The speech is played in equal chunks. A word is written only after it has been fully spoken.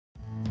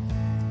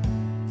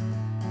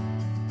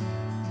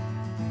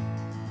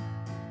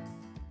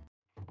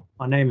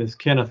My name is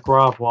Kenneth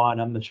Gravois,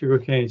 and I'm the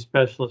sugarcane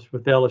specialist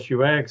with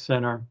LSU Ag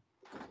Center.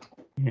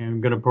 And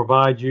I'm going to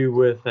provide you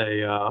with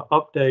a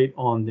update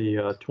on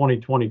the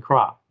 2020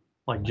 crop.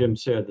 Like Jim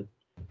said, the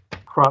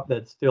crop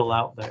that's still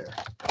out there.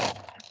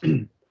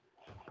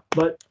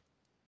 But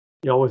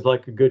you always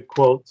like a good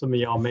quote. Some of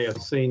y'all may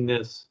have seen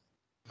this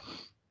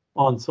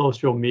on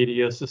social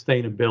media.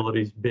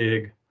 Sustainability is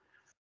big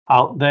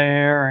out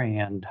there,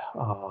 and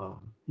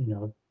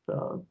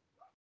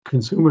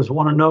consumers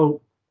want to know,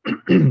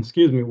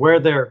 excuse me, where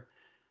their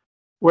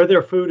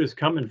food is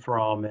coming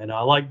from. And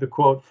I like the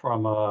quote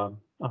from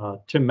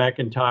Tim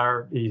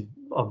McIntyre. He's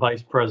a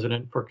vice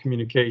president for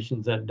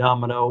communications at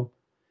Domino.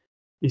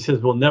 He says,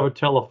 "We'll never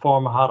tell a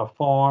farmer how to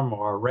farm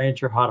or a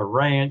rancher how to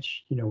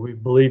ranch. We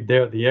believe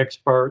they're the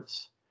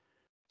experts."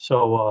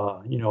 So,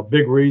 a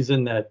big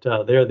reason that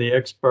they're the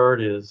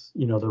expert is,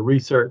 the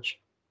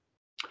research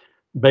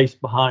based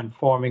behind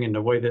farming and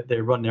the way that they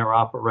run their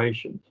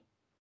operations.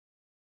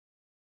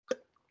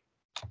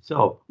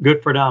 So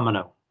good for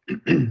Domino.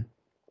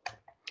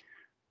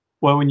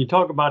 Well, when you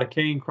talk about a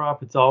cane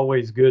crop, it's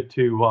always good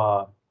to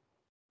I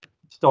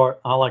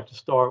like to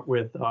start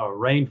with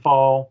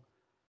Rainfall.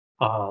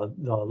 The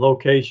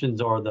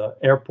locations are the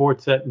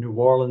airports at New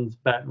Orleans,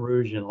 Baton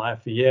Rouge, and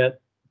Lafayette.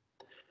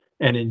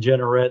 And in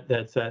Jeanerette,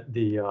 that's at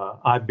the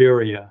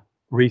Iberia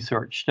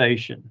Research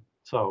Station.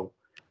 So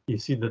you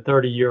see the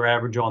 30-year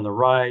average on the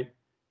right,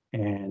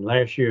 and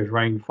last year's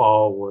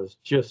rainfall was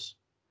just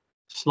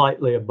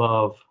slightly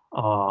above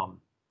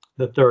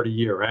the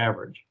 30-year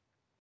average.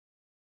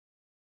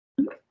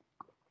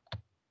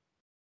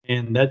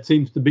 And that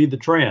seems to be the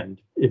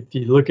trend. If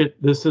you look at,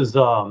 this is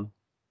a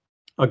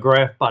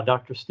graph by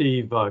Dr.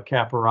 Steve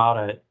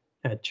Caparata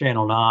at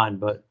Channel 9,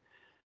 but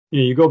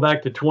you go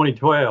back to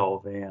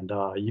 2012 and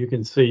you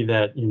can see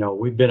that,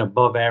 we've been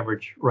above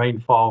average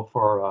rainfall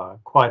for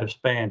quite a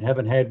span.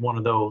 Haven't had one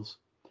of those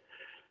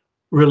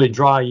really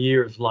dry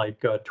years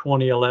like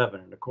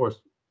 2011. And of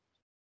course,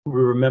 we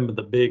remember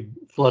the big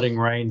flooding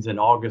rains in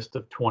August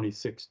of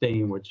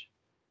 2016, which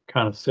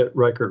kind of set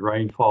record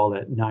rainfall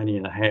at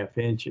 90.5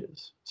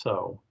 inches.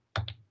 So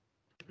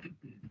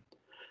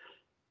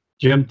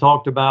Jim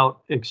talked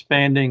about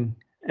expanding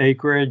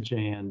acreage,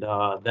 and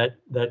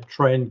that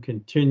trend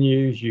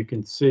continues. You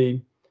can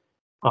see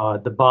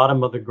at the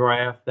bottom of the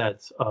graph,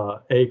 that's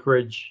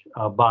acreage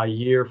by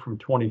year from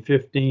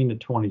 2015 to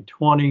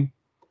 2020.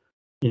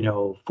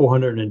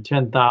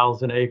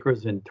 410,000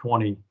 acres in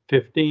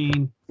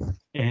 2015,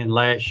 and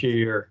last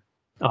year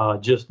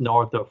just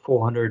north of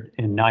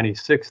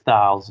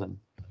 496,000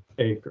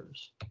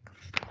 acres.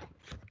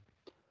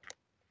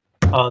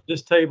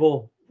 This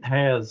table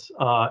has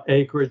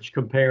acreage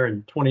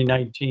comparing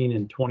 2019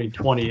 and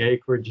 2020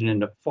 acreage, and in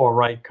the far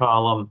right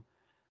column,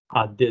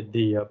 I did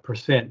the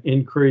percent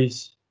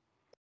increase.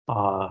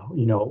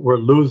 We're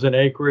losing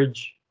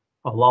acreage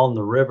along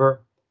the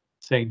river,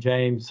 St.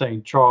 James,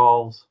 St.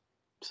 Charles,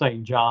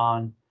 St.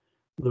 John,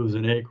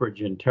 losing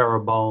acreage in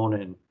Terrebonne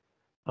and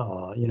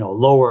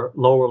lower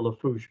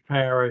Lafourche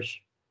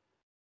Parish,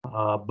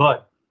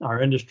 but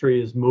our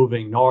industry is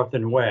moving north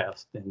and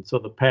west, and so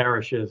the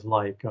parishes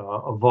like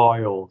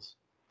Avoyelles,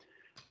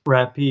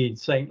 Rapide,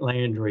 St.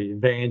 Landry,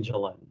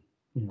 Evangeline,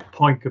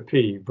 Point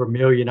Capee,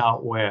 Vermilion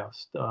out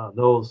west,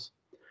 those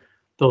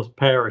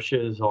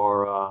parishes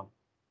are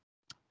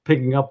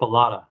picking up a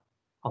lot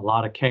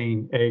of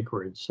cane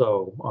acreage.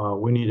 So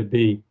we need to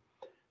be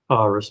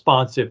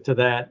responsive to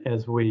that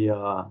as we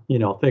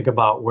think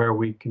about where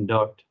we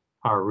conduct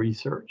our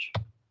research.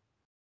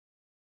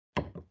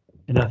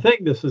 And I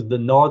think this is the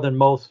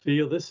northernmost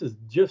field. This is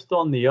just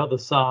on the other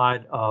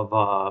side of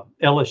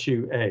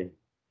LSU A.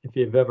 If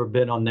you've ever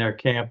been on their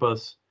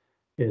campus,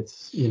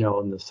 it's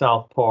in the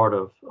south part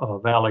of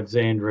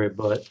Alexandria,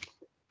 but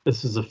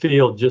this is a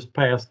field just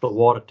past the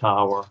water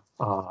tower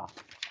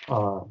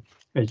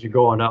as you're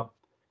going up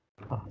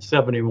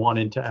 71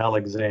 into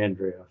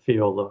Alexandria,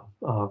 field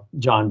of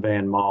John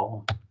Van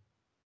Mall.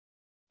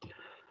 I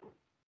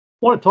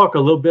want to talk a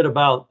little bit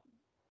about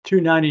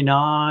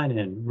 299,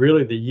 and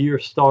really the year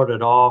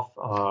started off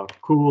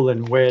cool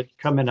and wet.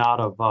 Coming out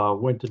of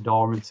winter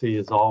dormancy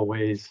is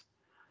always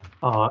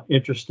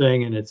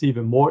interesting, and it's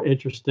even more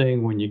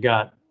interesting when you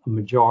got a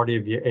majority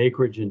of your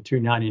acreage in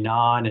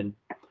 299. And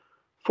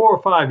 4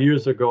 or 5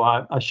 years ago,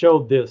 I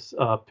showed this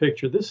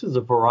picture. This is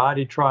a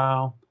variety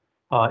trial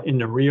in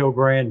the Rio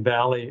Grande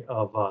Valley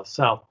of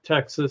South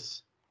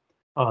Texas.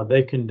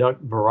 They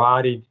conduct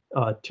variety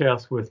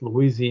tests with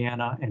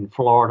Louisiana and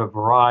Florida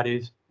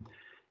varieties.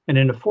 And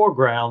in the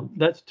foreground,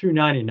 that's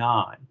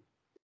 299.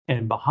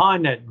 And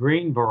behind that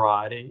green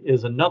variety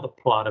is another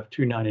plot of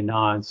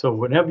 299. So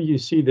whenever you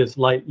see this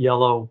light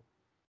yellow,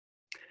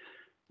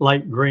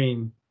 light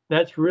green,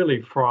 that's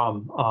really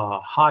from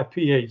high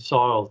pH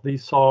soils.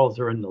 These soils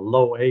are in the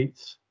low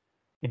 8s.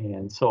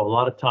 And so a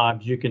lot of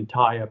times you can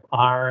tie up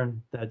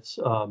iron. That's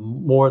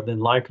more than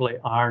likely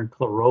iron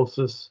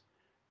chlorosis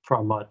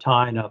from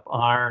tying up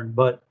iron.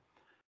 But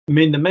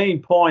the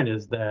main point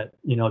is that,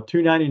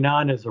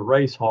 299 is a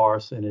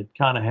racehorse, and it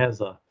kind of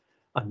has a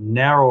a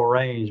narrow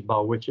range by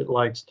which it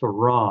likes to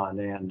run.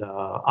 And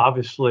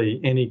obviously,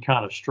 any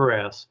kind of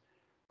stress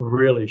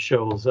really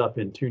shows up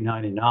in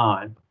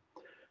 299.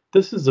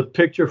 This is a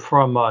picture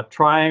from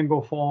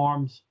triangle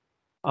farms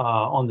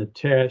on the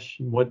Teche,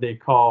 what they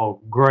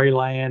call gray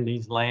land.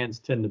 These lands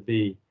tend to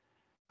be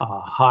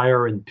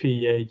higher in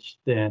pH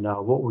than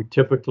what we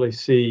typically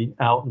see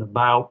out and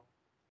about.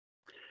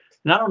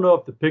 And I don't know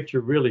if the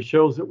picture really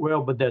shows it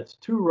well, but that's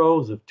 2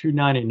 rows of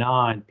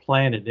 299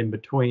 planted in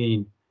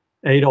between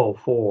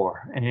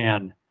 804.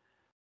 And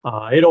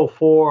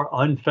 804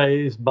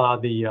 unfazed by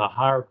the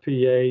higher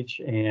pH,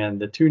 and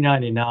the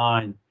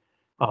 299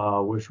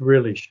 was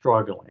really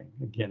struggling.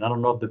 Again, I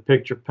don't know if the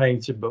picture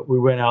paints it, but we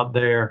went out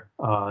there,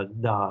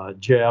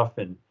 Jeff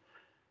and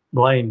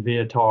Blaine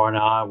Viatar and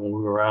I, when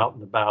we were out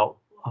and about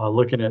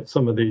looking at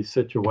some of these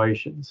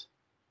situations.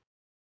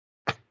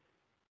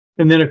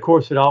 And then, of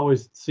course, it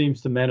always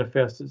seems to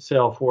manifest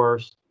itself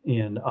worse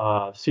in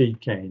seed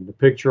cane. The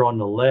picture on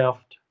the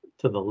left,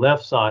 to the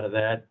left side of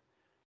that,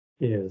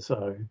 is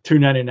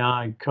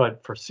 299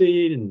 cut for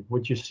seed, and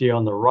what you see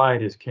on the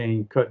right is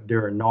cane cut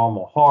during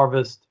normal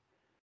harvest.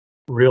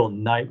 Real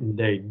night and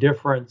day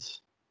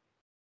difference.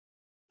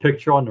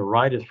 Picture on the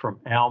right is from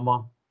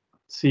Alma,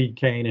 seed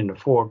cane in the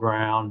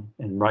foreground,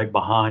 and right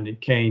behind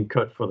it, cane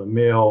cut for the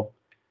mill.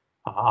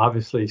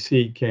 Obviously,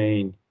 seed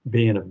cane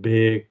being a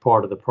big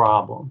part of the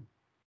problem.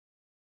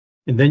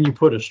 And then you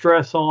put a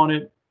stress on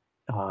it,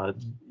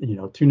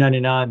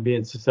 299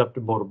 being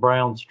susceptible to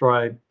brown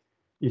stripe.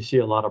 You see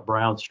a lot of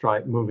brown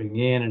stripe moving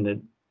in, and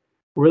it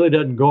really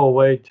doesn't go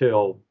away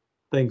till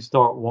things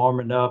start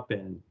warming up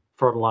and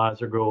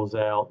fertilizer goes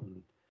out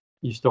and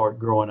you start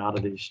growing out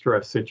of these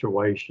stress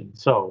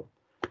situations. So,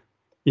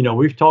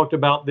 we've talked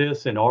about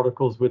this in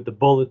articles with the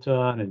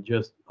bulletin and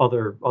just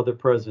other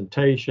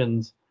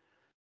presentations.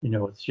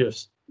 It's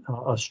just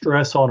a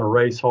stress on a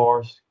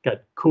racehorse.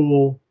 Got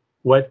cool,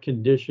 wet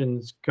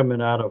conditions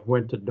coming out of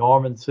winter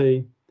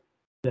dormancy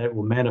that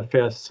will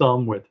manifest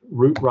some with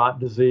root rot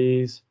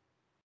disease.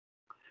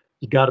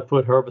 You got to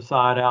put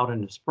herbicide out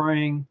in the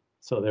spring.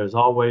 So there's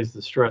always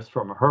the stress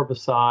from a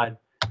herbicide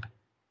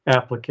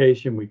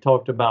application. We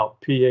talked about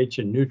pH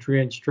and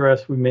nutrient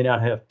stress. We may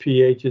not have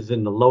pHs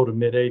in the low to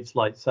mid 8s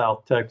like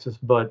South Texas,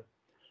 but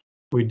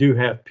we do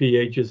have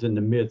pHs in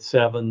the mid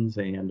 7s,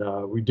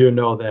 and we do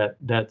know that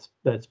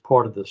that's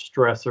part of the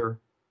stressor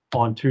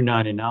on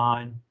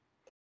 299.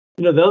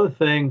 The other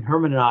thing,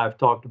 Herman and I have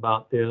talked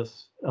about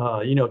this,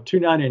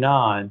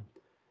 299,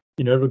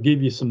 it'll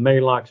give you some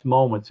Malox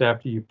moments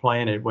after you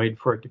plant it, wait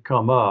for it to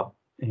come up.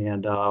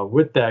 And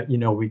with that,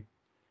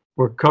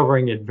 we're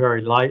covering it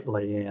very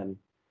lightly.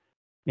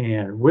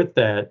 And with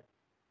that,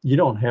 you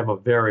don't have a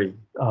very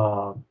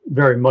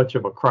much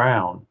of a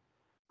crown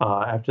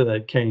after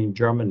that cane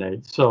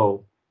germinates.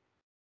 So,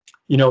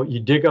 you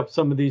dig up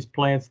some of these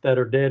plants that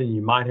are dead and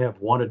you might have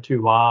 1 or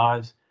 2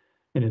 eyes.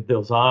 And if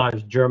those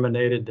eyes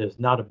germinated, there's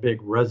not a big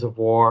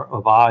reservoir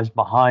of eyes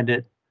behind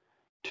it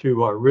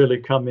to really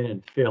come in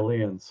and fill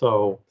in.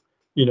 So,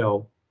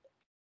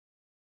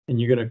 and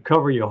you're going to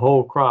cover your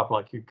whole crop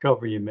like you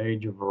cover your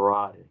major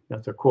variety.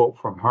 That's a quote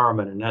from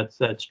Herman, and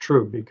that's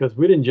true, because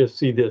we didn't just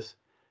see this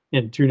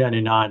in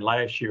 299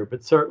 last year,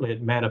 but certainly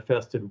it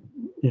manifested,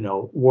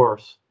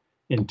 worse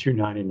in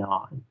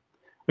 299.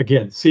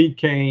 Again, seed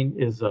cane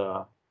is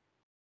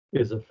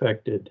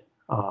affected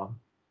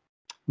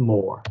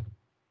more.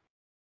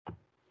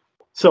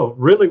 So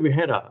really, we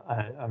had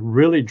a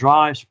really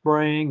dry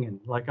spring, and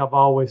like I've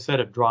always said,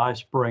 a dry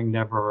spring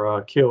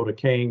never killed a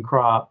cane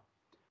crop.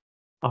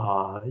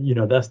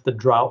 That's the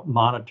drought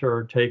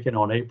monitor taken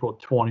on April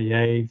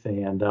 28th,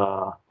 and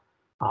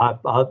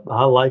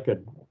I like a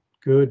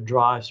good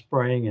dry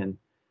spring. And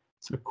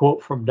it's a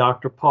quote from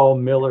Dr. Paul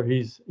Miller.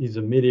 He's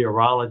a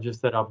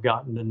meteorologist that I've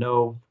gotten to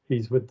know.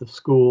 He's with the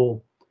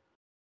School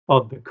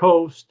of the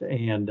Coast,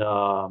 and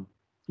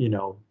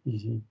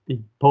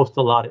he posts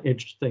a lot of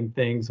interesting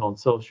things on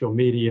social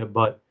media.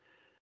 But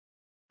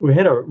we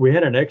had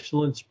an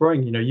excellent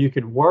spring. You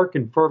can work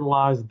and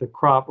fertilize the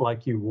crop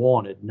like you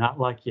wanted, not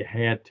like you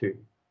had to.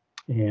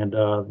 And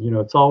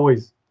it's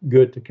always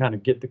good to kind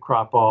of get the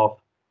crop off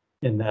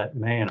in that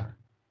manner.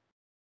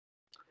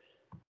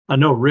 I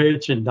know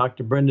Rich and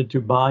Dr. Brendan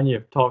Tubanya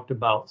have talked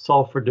about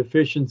sulfur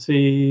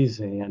deficiencies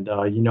and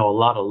a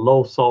lot of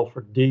low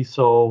sulfur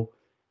diesel,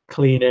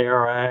 Clean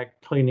Air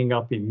Act, cleaning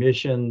up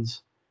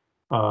emissions.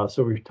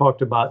 So we've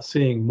talked about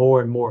seeing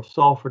more and more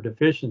sulfur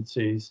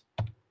deficiencies.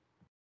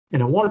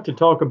 And I wanted to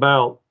talk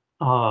about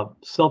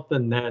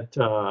something that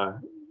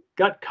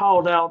got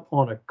called out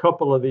on a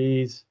couple of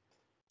these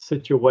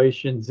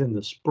situations in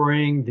the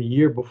spring. The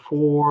year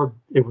before,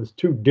 it was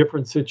 2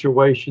 different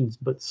situations,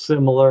 but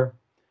similar.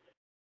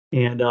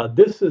 And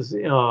this is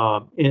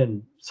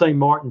in St.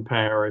 Martin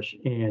Parish,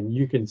 and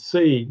you can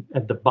see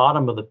at the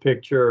bottom of the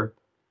picture,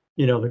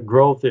 the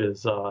growth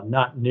is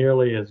not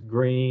nearly as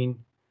green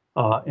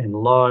and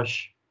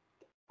lush.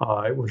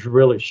 It was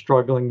really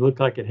struggling. Looked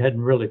like it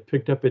hadn't really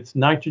picked up its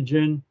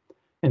nitrogen,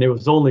 and it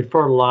was only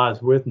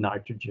fertilized with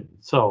nitrogen.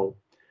 So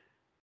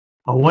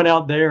I went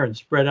out there and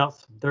spread out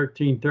some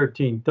 13,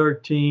 13,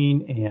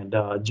 13, and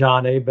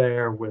John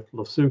Abair with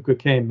Lasuka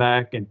came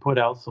back and put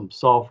out some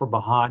sulfur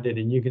behind it.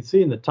 And you can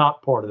see in the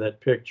top part of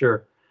that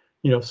picture,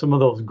 some of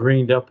those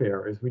greened up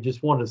areas. We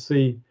just wanted to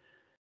see,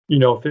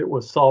 if it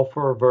was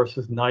sulfur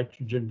versus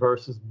nitrogen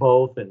versus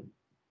both. And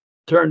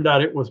turned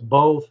out it was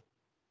both.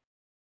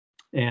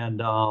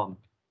 And,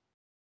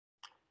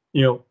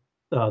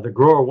 the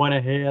grower went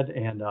ahead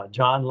and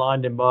John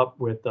lined him up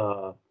with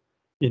some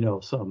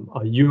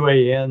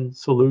UAN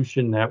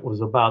solution that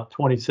was about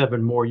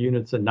 27 more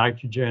units of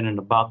nitrogen and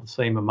about the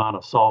same amount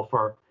of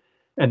sulfur.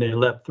 And they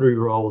left 3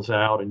 rows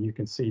out, and you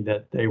can see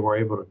that they were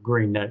able to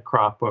green that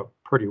crop up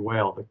pretty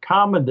well. The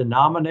common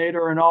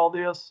denominator in all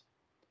this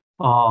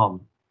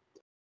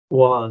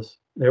was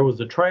there was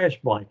a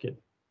trash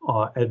blanket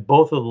at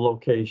both of the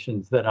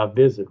locations that I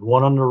visited,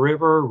 one on the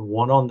river,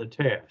 one on the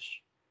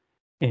Tash.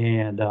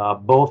 And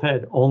both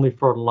had only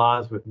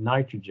fertilized with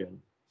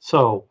nitrogen.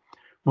 So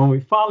when we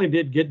finally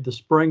did get the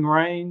spring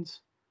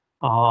rains,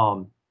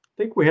 I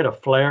think we had a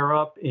flare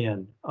up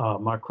in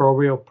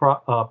microbial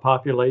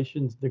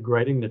populations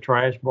degrading the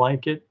trash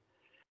blanket,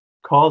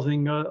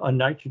 causing a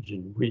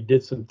nitrogen. We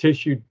did some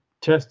tissue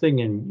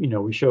testing, and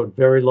we showed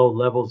very low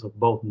levels of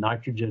both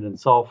nitrogen and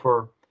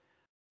sulfur.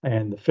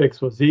 And the fix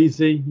was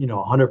easy.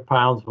 100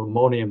 pounds of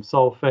ammonium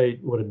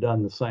sulfate would have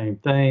done the same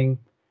thing.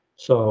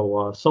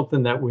 So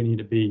something that we need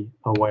to be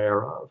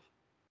aware of.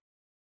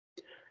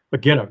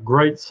 Again, a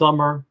great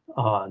summer,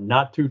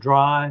 not too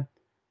dry,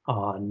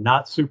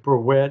 not super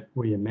wet.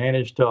 We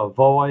managed to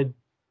avoid,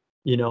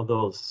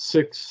 those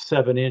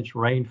 6-7 inch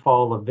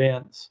rainfall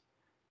events.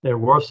 There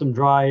were some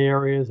dry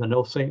areas. I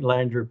know St.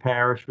 Landry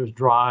Parish was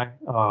dry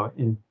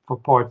for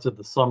parts of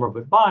the summer,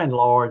 but by and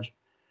large,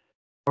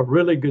 a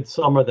really good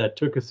summer that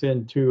took us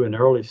into an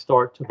early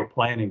start to the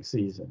planting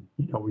season.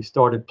 We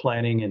started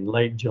planting in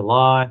late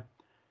July.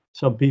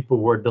 Some people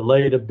were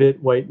delayed a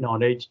bit waiting on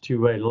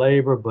H2A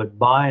labor, but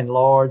by and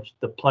large,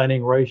 the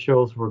planting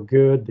ratios were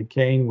good. The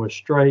cane was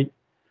straight,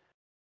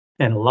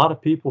 and a lot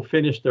of people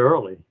finished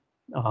early.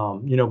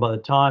 By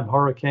the time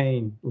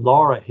Hurricane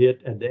Laura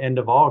hit at the end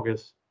of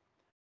August,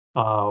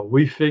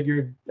 we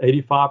figured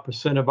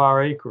 85% of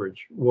our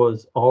acreage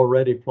was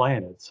already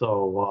planted.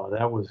 So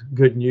that was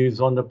good news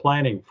on the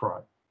planting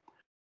front.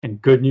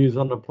 And good news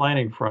on the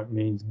planting front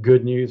means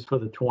good news for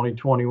the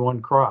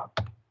 2021 crop.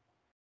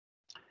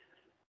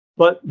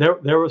 But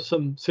there were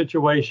some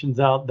situations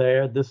out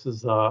there. This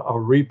is a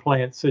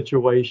replant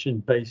situation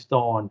based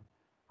on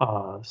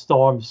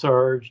storm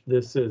surge.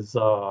 This is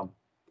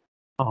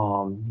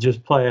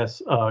just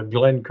past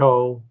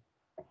Glencoe,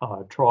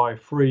 Troy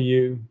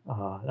Freeview.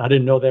 I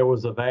didn't know there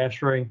was a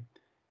Vacherie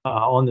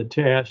on the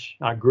Tash.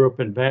 I grew up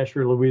in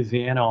Vacherie,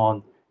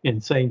 Louisiana in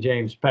St.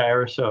 James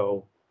Parish,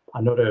 so I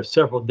know there are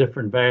several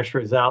different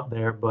Vacheries out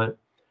there, but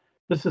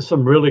this is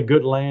some really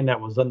good land that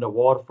was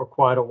underwater for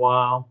quite a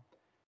while.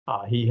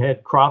 He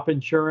had crop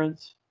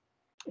insurance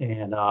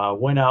and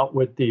went out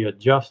with the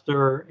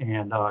adjuster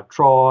and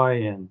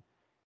Troy, and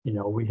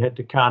we had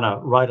to kind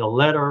of write a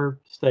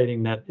letter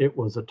stating that it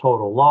was a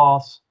total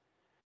loss.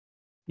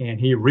 And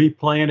he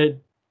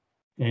replanted,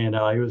 and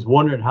he was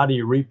wondering, how do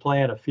you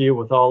replant a field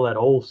with all that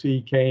old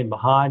seedcane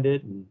behind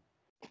it? And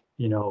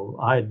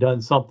I had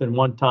done something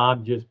one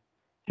time, just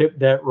hit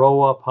that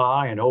row up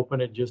high and open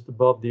it just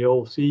above the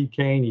old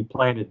seedcane. He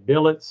planted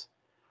billets.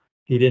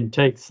 He didn't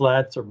take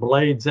slats or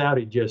blades out.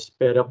 He just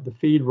sped up the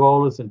feed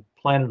rollers and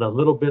planted a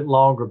little bit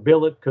longer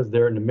billet because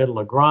they're in the middle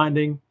of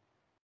grinding.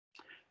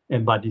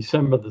 And by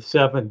December the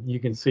 7th,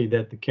 you can see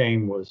that the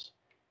cane was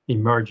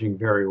emerging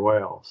very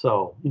well.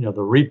 So, the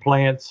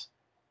replants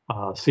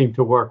seem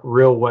to work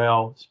real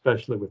well,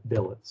 especially with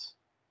billets.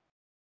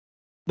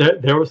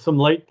 There was some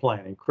late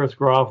planting. Chris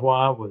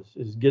Gravois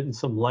is getting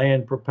some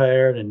land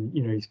prepared, and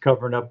he's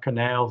covering up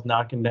canals,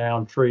 knocking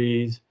down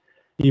trees.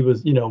 He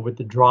was, with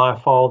the dry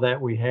fall that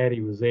we had,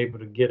 he was able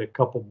to get a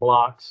couple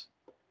blocks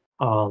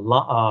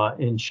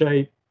in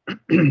shape.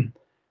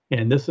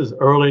 And this is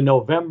early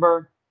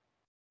November.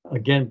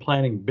 Again,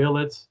 planting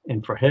billets,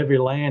 and for heavy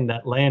land,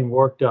 that land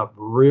worked up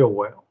real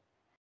well.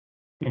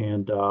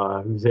 And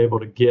he was able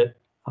to get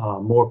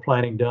more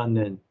planting done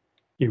than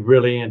he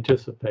really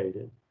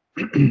anticipated.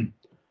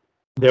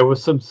 There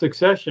was some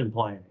succession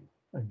planting.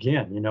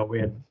 Again, we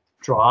had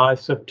dry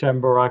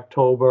September,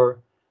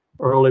 October,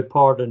 early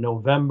part of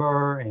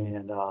November,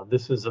 and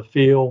this is a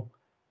field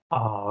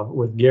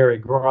with Gary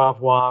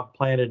Gravois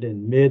planted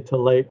in mid to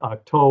late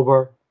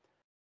October.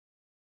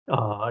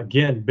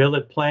 Again,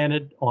 billet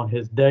planted on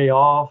his day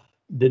off,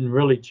 didn't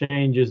really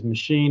change his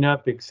machine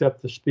up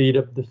except to speed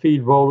up the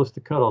feed rollers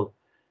to cut a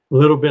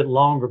little bit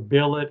longer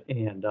billet,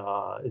 and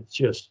it's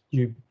just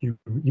you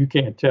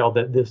can't tell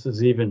that this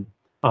is even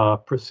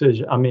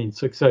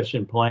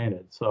succession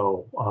planted.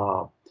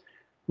 So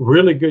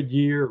really good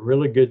year,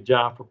 really good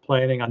job for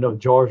planting. I know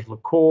George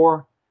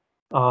LaCour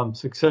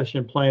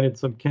succession planted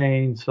some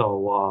cane.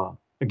 So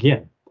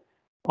again,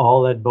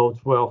 all that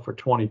bodes well for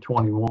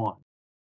 2021.